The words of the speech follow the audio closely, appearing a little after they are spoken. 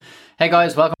Hey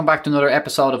guys, welcome back to another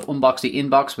episode of Unbox the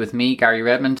Inbox with me, Gary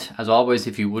Redmond. As always,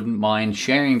 if you wouldn't mind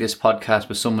sharing this podcast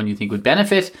with someone you think would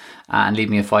benefit and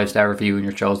leave me a 5-star review in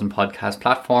your chosen podcast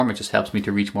platform, it just helps me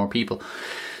to reach more people.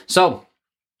 So,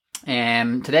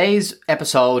 today's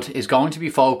episode is going to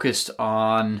be focused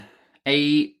on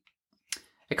a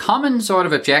common sort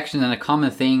of objection and a common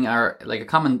thing, or like a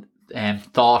common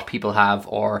thought people have,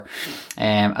 or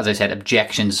as I said,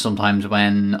 objections sometimes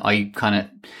when I kind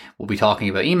of will be talking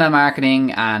about email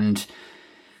marketing and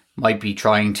might be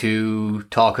trying to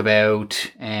talk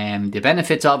about the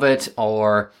benefits of it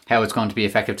or how it's going to be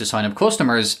effective to sign up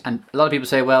customers. And a lot of people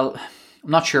say, well,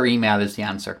 I'm not sure email is the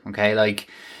answer. Okay,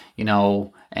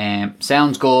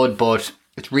 sounds good, but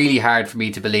it's really hard for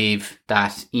me to believe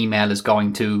that email is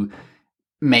going to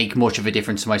make much of a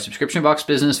difference to my subscription box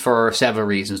business for several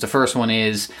reasons. The first one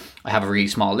is I have a really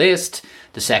small list.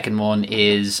 The second one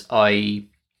is I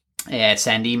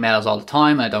send emails all the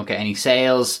time and I don't get any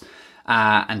sales.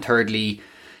 And thirdly,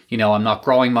 I'm not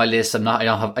growing my list.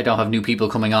 I don't have new people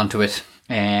coming onto it.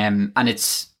 And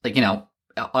it's like,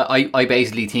 I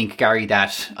basically think, Gary,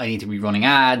 that I need to be running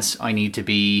ads. I need to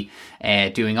be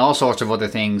doing all sorts of other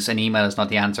things, and email is not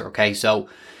the answer. Okay, so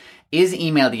is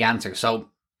email the answer? So,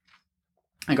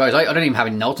 and guys, I don't even have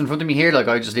any notes in front of me here. Like,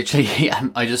 I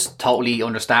just totally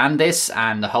understand this,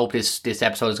 and I hope this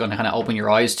episode is going to kind of open your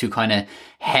eyes to kind of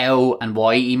how and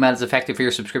why email is effective for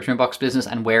your subscription box business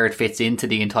and where it fits into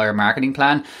the entire marketing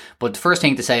plan. But the first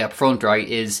thing to say up front, right,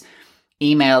 is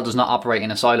email does not operate in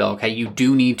a silo. Okay, you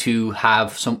do need to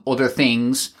have some other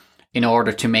things in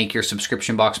order to make your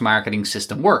subscription box marketing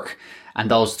system work. And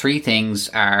those three things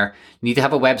are: you need to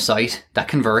have a website that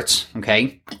converts,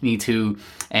 okay? You need to,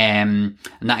 and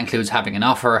that includes having an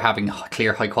offer, having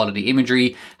clear, high quality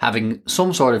imagery, having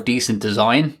some sort of decent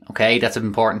design, okay? That's an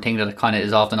important thing that kind of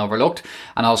is often overlooked.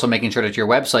 And also making sure that your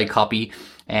website copy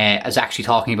is actually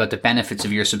talking about the benefits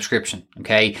of your subscription,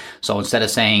 okay? So instead of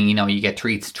saying, you get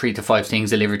three to five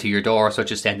things delivered to your door,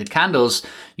 such as scented candles,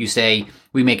 you say,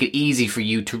 we make it easy for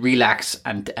you to relax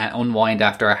and unwind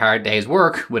after a hard day's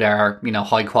work with our,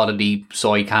 high quality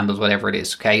soy candles, whatever it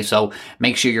is, okay? So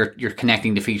make sure you're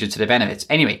connecting the features to the benefits.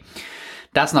 Anyway,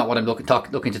 that's not what I'm looking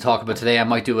to talk about today. I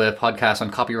might do a podcast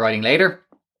on copywriting later.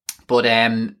 But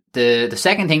the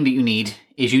second thing that you need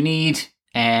is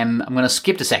I'm going to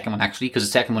skip the second one actually, because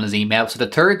the second one is email. So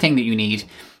the third thing that you need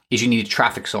is a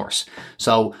traffic source.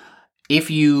 So if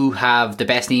you have the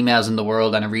best emails in the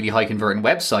world and a really high converting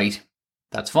website,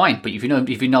 that's fine. But if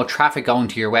you know traffic going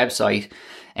to your website,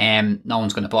 no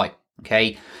one's going to buy.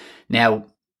 Okay. Now,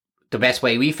 the best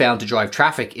way we found to drive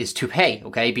traffic is to pay.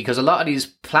 Okay, because a lot of these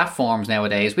platforms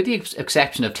nowadays, with the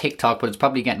exception of TikTok, but it's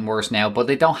probably getting worse now, but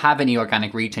they don't have any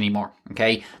organic reach anymore.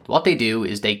 Okay, what they do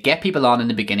is they get people on in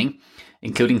the beginning,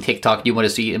 including TikTok. You would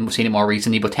have seen it more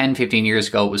recently, but 10, 15 years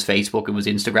ago, it was Facebook, it was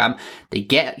Instagram. They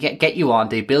get you on,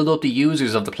 they build up the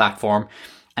users of the platform,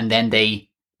 and then they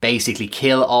basically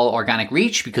kill all organic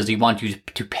reach because they want you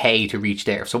to pay to reach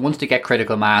there. So once they get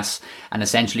critical mass and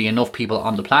essentially enough people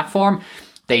on the platform,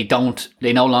 they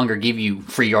no longer give you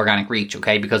free organic reach,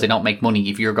 okay? Because they don't make money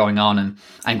if you're going on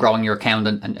and growing your account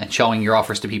and showing your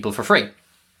offers to people for free.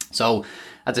 So,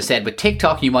 as I said, with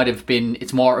TikTok,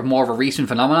 it's more of a recent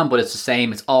phenomenon, but it's the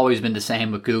same. It's always been the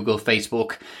same with Google,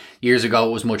 Facebook. Years ago,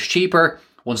 it was much cheaper.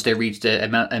 Once they reached the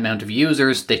amount of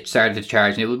users, they started to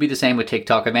charge. And it will be the same with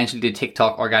TikTok. Eventually, the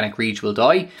TikTok organic reach will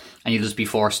die, and you'll just be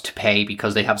forced to pay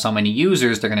because they have so many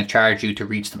users, they're going to charge you to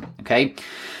reach them, okay?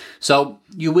 So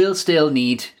you will still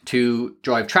need to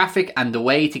drive traffic, and the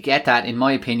way to get that, in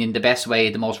my opinion, the best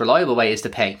way, the most reliable way, is to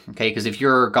pay. Okay, because if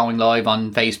you're going live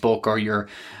on Facebook or you're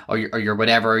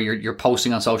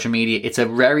posting on social media, it's a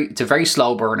very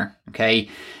slow burner. Okay,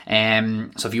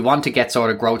 so if you want to get sort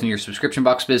of growth in your subscription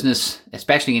box business,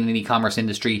 especially in an e-commerce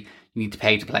industry, you need to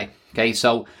pay to play. Okay,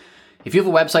 so if you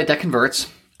have a website that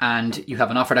converts and you have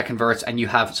an offer that converts and you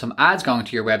have some ads going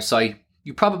to your website,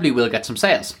 you probably will get some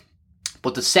sales.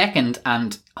 But the second,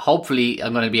 and hopefully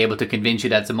I'm going to be able to convince you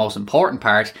that's the most important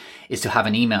part, is to have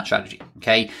an email strategy.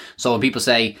 Okay. So when people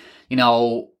say,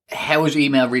 how is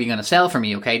email really going to sell for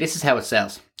me? Okay. This is how it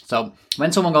sells. So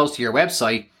when someone goes to your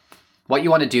website, what you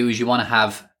want to do is you want to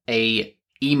have a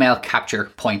email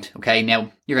capture point. Okay.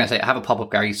 Now you're going to say, I have a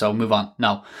pop-up, Gary, so move on.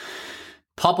 No.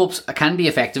 Pop-ups can be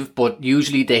effective, but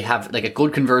usually they have like a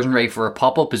good conversion rate for a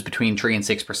pop-up is between 3 and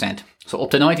 6%. So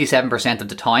up to 97% of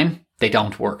the time, they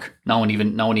don't work. No one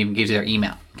even gives you their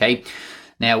email. Okay.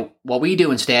 Now, what we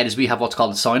do instead is we have what's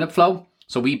called a sign-up flow.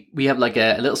 So we have like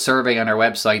a little survey on our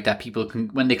website that people can,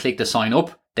 when they click the sign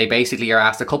up, they basically are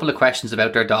asked a couple of questions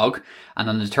about their dog. And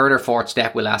on the third or fourth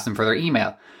step, we'll ask them for their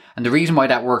email. And the reason why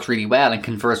that works really well and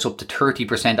converts up to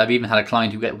 30%, I've even had a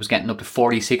client who was getting up to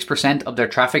 46% of their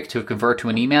traffic to convert to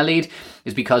an email lead,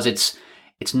 is because it's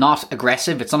not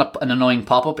aggressive. It's not an annoying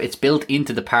pop-up. It's built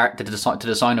into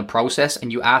the sign-up process,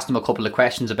 and you ask them a couple of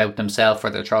questions about themselves or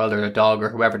their child or their dog or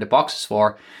whoever the box is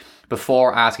for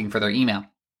before asking for their email.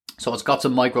 So it's got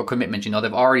some micro commitment.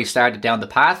 They've already started down the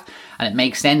path, and it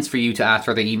makes sense for you to ask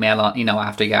for their email,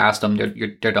 after you ask them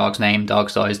their dog's name, dog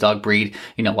size, dog breed,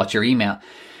 what's your email.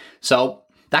 So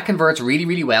that converts really,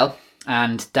 really well.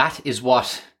 And that's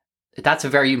a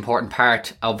very important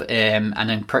part of, and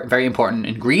a very important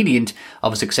ingredient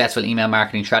of a successful email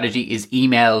marketing strategy is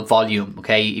email volume.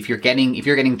 Okay. If you're getting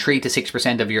 3 to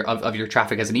 6% of your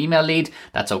traffic as an email lead,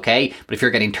 that's okay. But if you're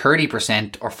getting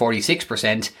 30% or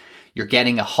 46%, you're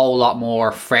getting a whole lot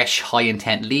more fresh, high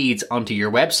intent leads onto your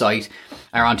website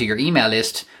or onto your email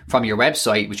list from your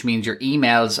website, which means your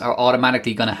emails are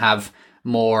automatically going to have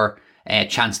more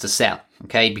chance to sell.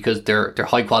 Okay, because they're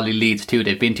high quality leads too.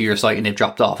 They've been to your site and they've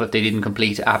dropped off if they didn't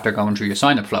complete after going through your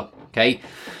sign up flow. Okay,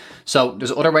 so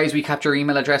there's other ways we capture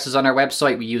email addresses on our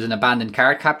website. We use an abandoned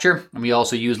cart capture, and we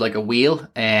also use like a wheel.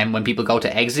 And when people go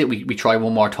to exit, we try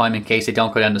one more time in case they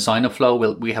don't go down the sign up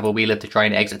flow. We have a wheel to try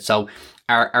and exit. So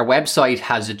our website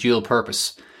has a dual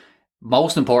purpose.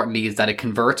 Most importantly is that it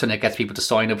converts and it gets people to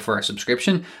sign up for a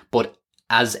subscription, but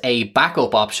as a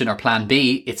backup option or plan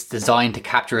B, it's designed to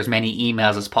capture as many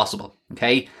emails as possible.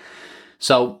 Okay.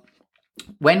 So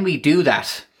when we do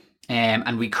that,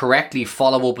 and we correctly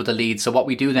follow up with the lead. So what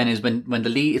we do then is when the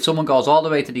lead, if someone goes all the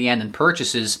way to the end and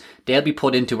purchases, they'll be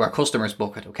put into our customers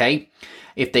bucket. Okay.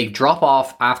 If they drop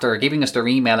off after giving us their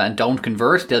email and don't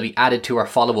convert, they'll be added to our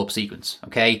follow-up sequence.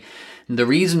 Okay. And the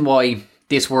reason why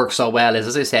this works so well is,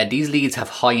 as I said, these leads have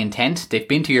high intent. They've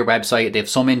been to your website. They have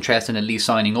some interest in at least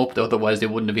signing up. Otherwise, they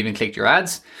wouldn't have even clicked your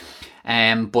ads.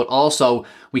 But also,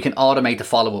 we can automate the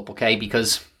follow-up, okay?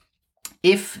 Because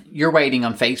if you're waiting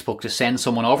on Facebook to send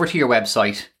someone over to your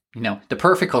website, the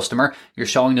perfect customer, you're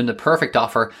showing them the perfect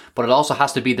offer, but it also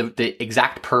has to be the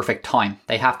exact perfect time.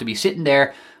 They have to be sitting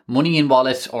there, money in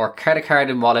wallet or credit card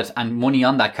in wallet and money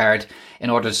on that card in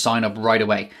order to sign up right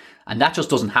away. And that just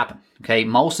doesn't happen. Okay.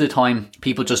 Most of the time,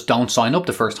 people just don't sign up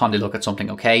the first time they look at something.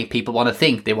 Okay. People want to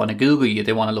think, they want to Google you,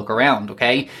 they want to look around.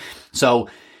 Okay. So,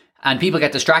 and people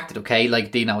get distracted. Okay.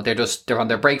 Like, they're on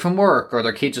their break from work, or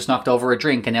their kid just knocked over a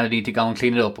drink and now they need to go and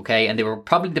clean it up. Okay. And they were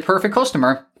probably the perfect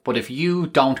customer. But if you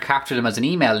don't capture them as an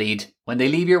email lead, when they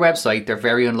leave your website, they're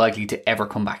very unlikely to ever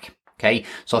come back. Okay.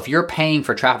 So if you're paying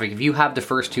for traffic, if you have the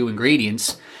first two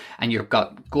ingredients and you've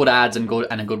got good ads and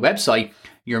a good website,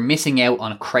 you're missing out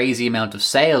on a crazy amount of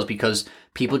sales because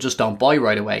people just don't buy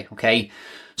right away. Okay.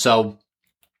 So,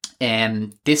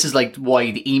 this is like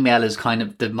why the email is kind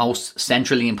of the most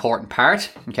centrally important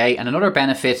part. Okay. And another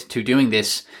benefit to doing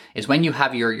this is when you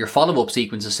have your follow-up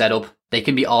sequences set up, they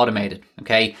can be automated.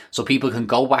 Okay. So people can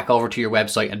go back over to your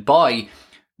website and buy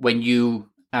when you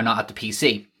are not at the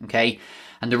PC. Okay.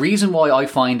 And the reason why I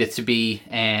find it to be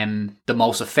the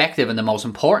most effective and the most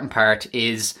important part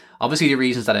is obviously the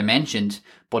reasons that I mentioned,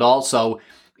 but also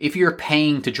if you're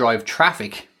paying to drive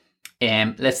traffic,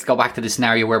 let's go back to the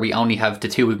scenario where we only have the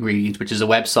two ingredients, which is a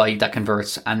website that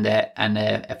converts and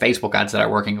a Facebook ads that are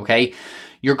working. Okay,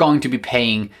 you're going to be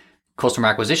paying customer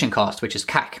acquisition cost, which is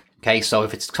CAC. Okay, so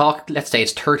if let's say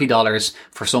it's $30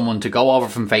 for someone to go over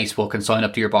from Facebook and sign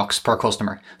up to your box per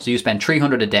customer. So you spend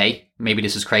 $300 a day. Maybe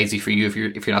this is crazy for you if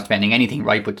you're not spending anything,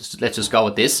 right? But let's just go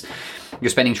with this.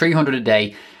 You're spending $300 a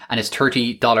day, and it's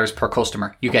 $30 per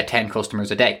customer. You get 10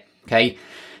 customers a day. Okay.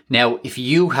 Now, if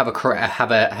you have a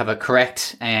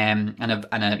correct and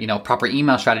a proper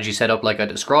email strategy set up like I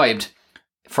described,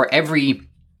 for every,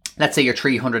 let's say your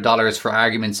 $300 for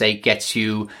argument's sake gets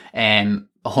you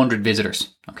 100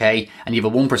 visitors, okay, and you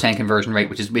have a 1% conversion rate,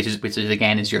 which is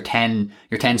again is your 10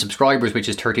 subscribers, which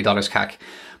is $30 CAC.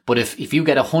 But if you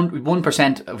get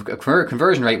 1% of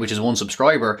conversion rate, which is one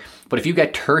subscriber, but if you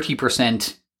get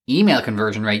 30% email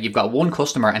conversion rate, you've got one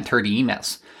customer and 30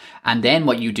 emails. And then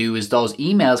what you do is those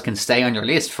emails can stay on your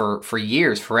list for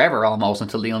years, forever almost,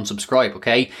 until they unsubscribe,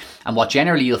 okay? And what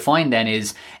generally you'll find then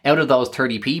is out of those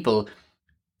 30 people,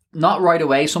 not right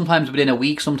away, sometimes within a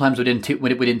week, sometimes within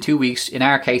 2 weeks. In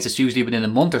our case, it's usually within a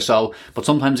month or so, but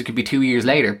sometimes it could be 2 years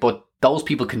later. But those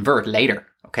people convert later,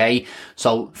 okay?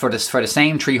 So for the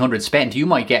same 300 spent, you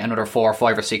might get another 4 or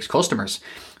 5 or 6 customers.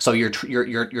 So your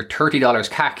 $30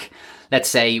 CAC, let's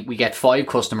say we get 5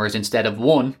 customers instead of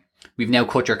 1. We've now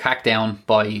cut your CAC down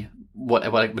by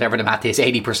whatever the math is,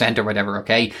 80% or whatever,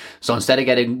 okay? So instead of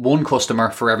getting 1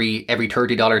 customer for every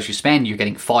 $30 you spend, you're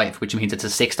getting 5, which means it's a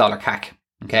 $6 CAC,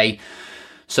 okay?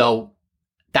 So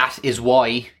that is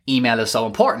why email is so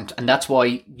important. And that's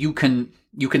why you can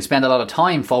spend a lot of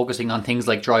time focusing on things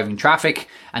like driving traffic,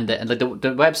 and the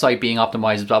website being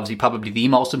optimized is obviously probably the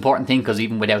most important thing, because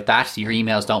even without that, your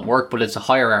emails don't work, but it's a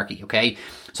hierarchy, okay?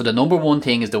 So the number one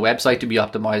thing is the website to be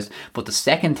optimized, but the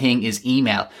second thing is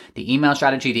email. The email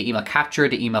strategy, the email capture,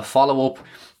 the email follow-up,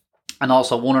 and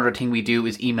also one other thing we do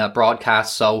is email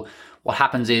broadcasts. So what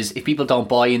happens is if people don't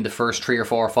buy in the first 3 or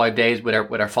 4 or 5 days with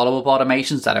our follow-up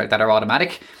automations that are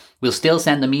automatic, we'll still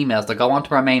send them emails. They'll go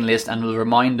onto our main list and we'll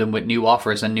remind them with new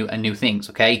offers and new things,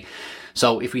 okay?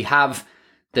 So if we have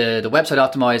the website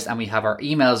optimized and we have our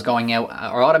emails going out,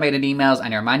 our automated emails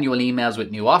and our manual emails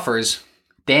with new offers,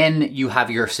 then you have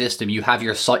your system, you have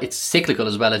your site. It's cyclical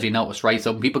as well, as you noticed, right?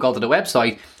 So when people go to the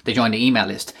website, they join the email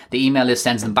list. The email list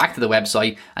sends them back to the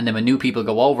website, and then when new people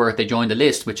go over, they join the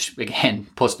list, which again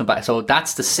puts them back. So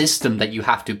that's the system that you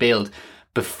have to build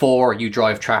before you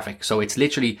drive traffic. So it's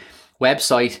literally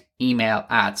website, email,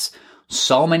 ads.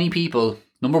 So many people,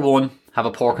 number one, have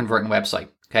a poor converting website.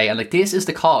 Okay, and like this is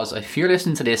the cause. If you're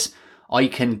listening to this, I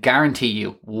can guarantee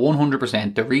you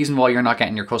 100% the reason why you're not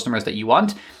getting your customers that you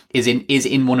want is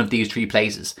in one of these 3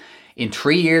 places. In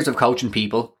 3 years of coaching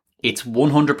people, it's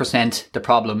 100% the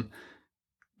problem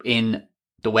in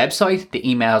the website, the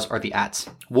emails, or the ads.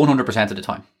 100% of the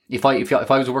time. If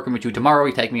I was working with you tomorrow,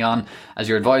 you take me on as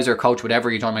your advisor, coach,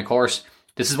 whatever, you join my course,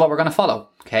 this is what we're going to follow.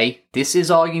 Okay, this is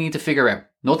all you need to figure out.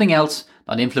 Nothing else.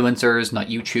 Not influencers, not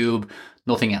YouTube,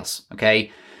 nothing else.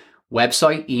 Okay,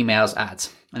 website, emails,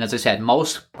 ads. And as I said,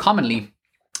 most commonly,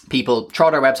 people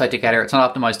throw their website together. It's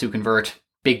not optimized to convert.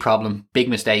 Big problem, big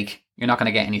mistake. You're not going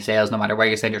to get any sales no matter where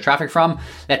you send your traffic from.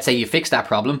 Let's say you fix that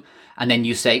problem and then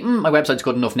you say, my website's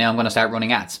good enough now, I'm going to start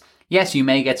running ads. Yes, you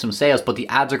may get some sales, but the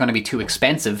ads are going to be too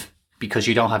expensive because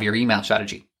you don't have your email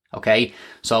strategy. Okay,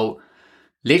 so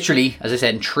literally, as I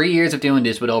said, in 3 years of doing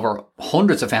this with over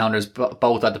hundreds of founders,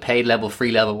 both at the paid level,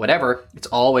 free level, whatever, it's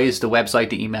always the website,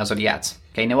 the emails, or the ads.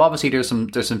 Okay, now obviously there's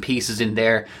some pieces in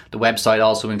there. The website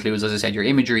also includes, as I said, your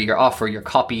imagery, your offer, your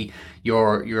copy,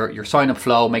 your sign up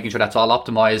flow, making sure that's all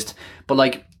optimized. But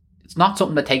like, it's not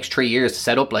something that takes 3 years to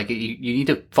set up. Like you need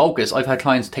to focus. I've had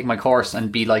clients take my course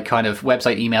and be like kind of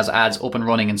website, emails, ads up and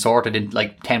running and sorted in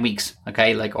like 10 weeks.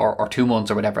 Okay, like or 2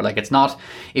 months or whatever. Like it's not,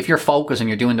 if you're focused and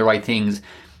you're doing the right things,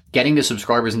 getting the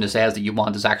subscribers and the sales that you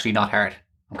want is actually not hard.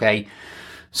 Okay,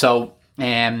 so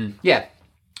yeah.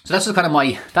 So that's just kind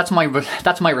of that's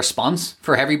my response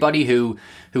for everybody who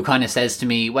kind of says to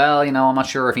me, well, you know, I'm not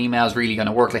sure if email is really going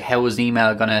to work. Like, how is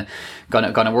email gonna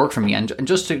work for me? And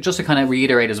just to kind of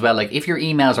reiterate as well, like if your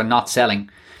emails are not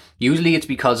selling, usually it's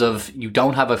because of you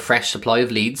don't have a fresh supply of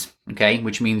leads. Okay,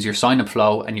 which means your sign up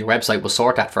flow and your website will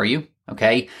sort that for you.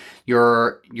 Okay,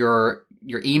 your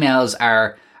emails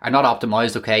are not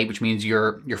optimized, okay, which means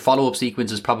your follow-up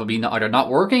sequence is probably either not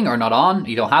working or not on,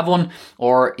 you don't have one,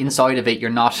 or inside of it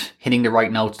you're not hitting the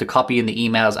right notes. The copy in the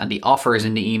emails and the offers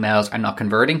in the emails are not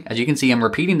converting. As you can see, I'm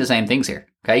repeating the same things here,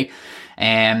 okay?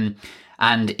 And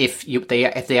if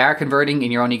they are converting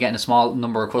and you're only getting a small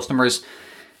number of customers,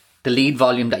 the lead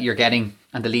volume that you're getting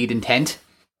and the lead intent,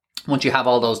 once you have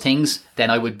all those things,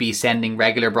 then I would be sending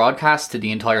regular broadcasts to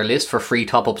the entire list for free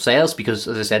top-up sales, because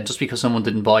as I said, just because someone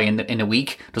didn't buy in a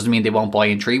week doesn't mean they won't buy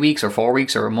in 3 weeks or 4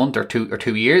 weeks or a month or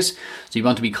 2 years. So you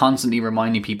want to be constantly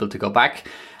reminding people to go back.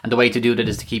 And the way to do that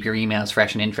is to keep your emails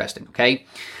fresh and interesting, okay?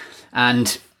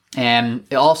 And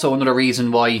also another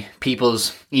reason why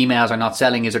people's emails are not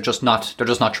selling is they're just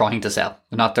not trying to sell.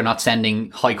 They're not sending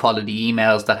high quality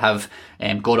emails that have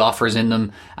good offers in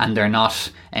them, and they're not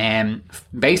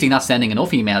basically not sending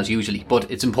enough emails usually.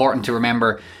 But it's important to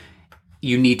remember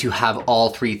you need to have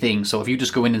all 3 things. So if you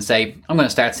just go in and say, I'm going to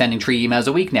start sending 3 emails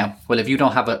a week now. Well, if you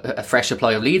don't have a fresh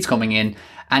supply of leads coming in,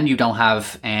 and you don't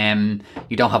have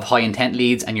high intent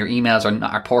leads, and your emails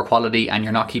are poor quality, and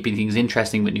you're not keeping things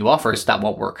interesting with new offers, that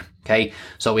won't work. Okay,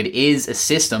 so it is a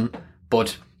system,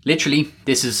 but literally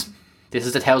this is the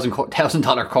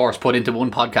 $1,000 course put into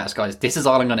one podcast, guys. This is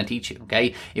all I'm going to teach you.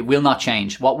 Okay, it will not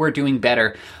change. What we're doing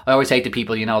better, I always say to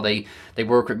people, you know, they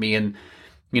work with me and,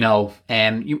 you know,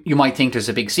 you might think there's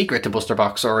a big secret to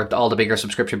BusterBox or all the bigger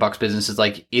subscription box businesses.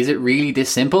 Like, is it really this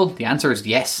simple? The answer is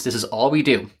yes. This is all we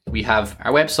do. We have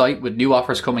our website with new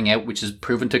offers coming out, which is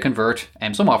proven to convert.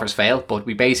 Some offers fail, but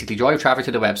we basically drive traffic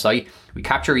to the website. We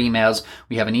capture emails.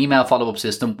 We have an email follow-up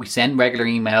system. We send regular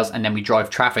emails, and then we drive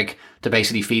traffic to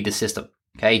basically feed the system.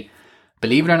 Okay.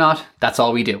 Believe it or not, that's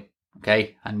all we do.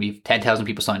 Okay. And we've 10,000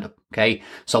 people signed up. Okay.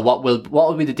 So what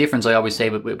will be the difference? I always say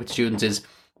with students is,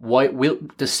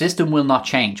 the system will not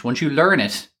change. Once you learn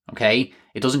it, okay,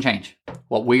 It doesn't change.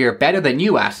 What we're better than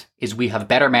you at is we have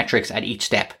better metrics at each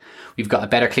step. We've got a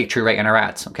better click-through rate on our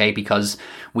ads, okay? Because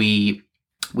we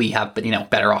have,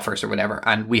 better offers or whatever,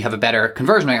 and we have a better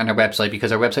conversion rate on our website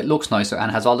because our website looks nicer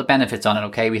and has all the benefits on it,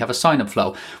 okay? We have a sign-up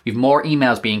flow. We have more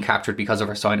emails being captured because of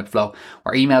our sign-up flow.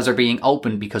 Our emails are being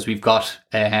opened because we've got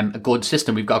a good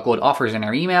system. We've got good offers in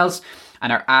our emails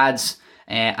and our ads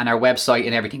and our website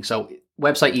and everything. So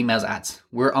website, emails, ads.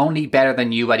 We're only better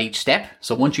than you at each step.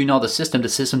 So once you know the system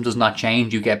does not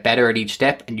change. You get better at each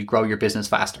step and you grow your business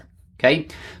faster, okay?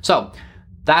 So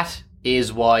that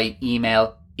is why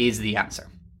email is the answer.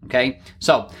 Okay,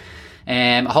 so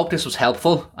I hope this was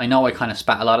helpful. I know I kind of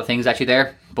spat a lot of things at you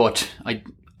there, but I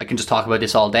can just talk about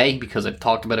this all day because I've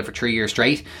talked about it for 3 years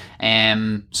straight.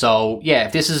 So yeah,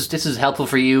 if this is helpful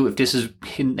for you, if this is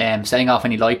setting off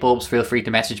any light bulbs, feel free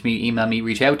to message me, email me,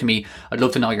 reach out to me. I'd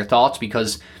love to know your thoughts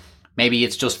because maybe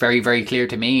it's just very, very clear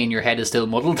to me and your head is still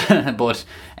muddled, but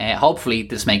hopefully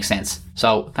this makes sense.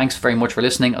 So thanks very much for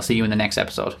listening. I'll see you in the next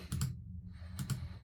episode.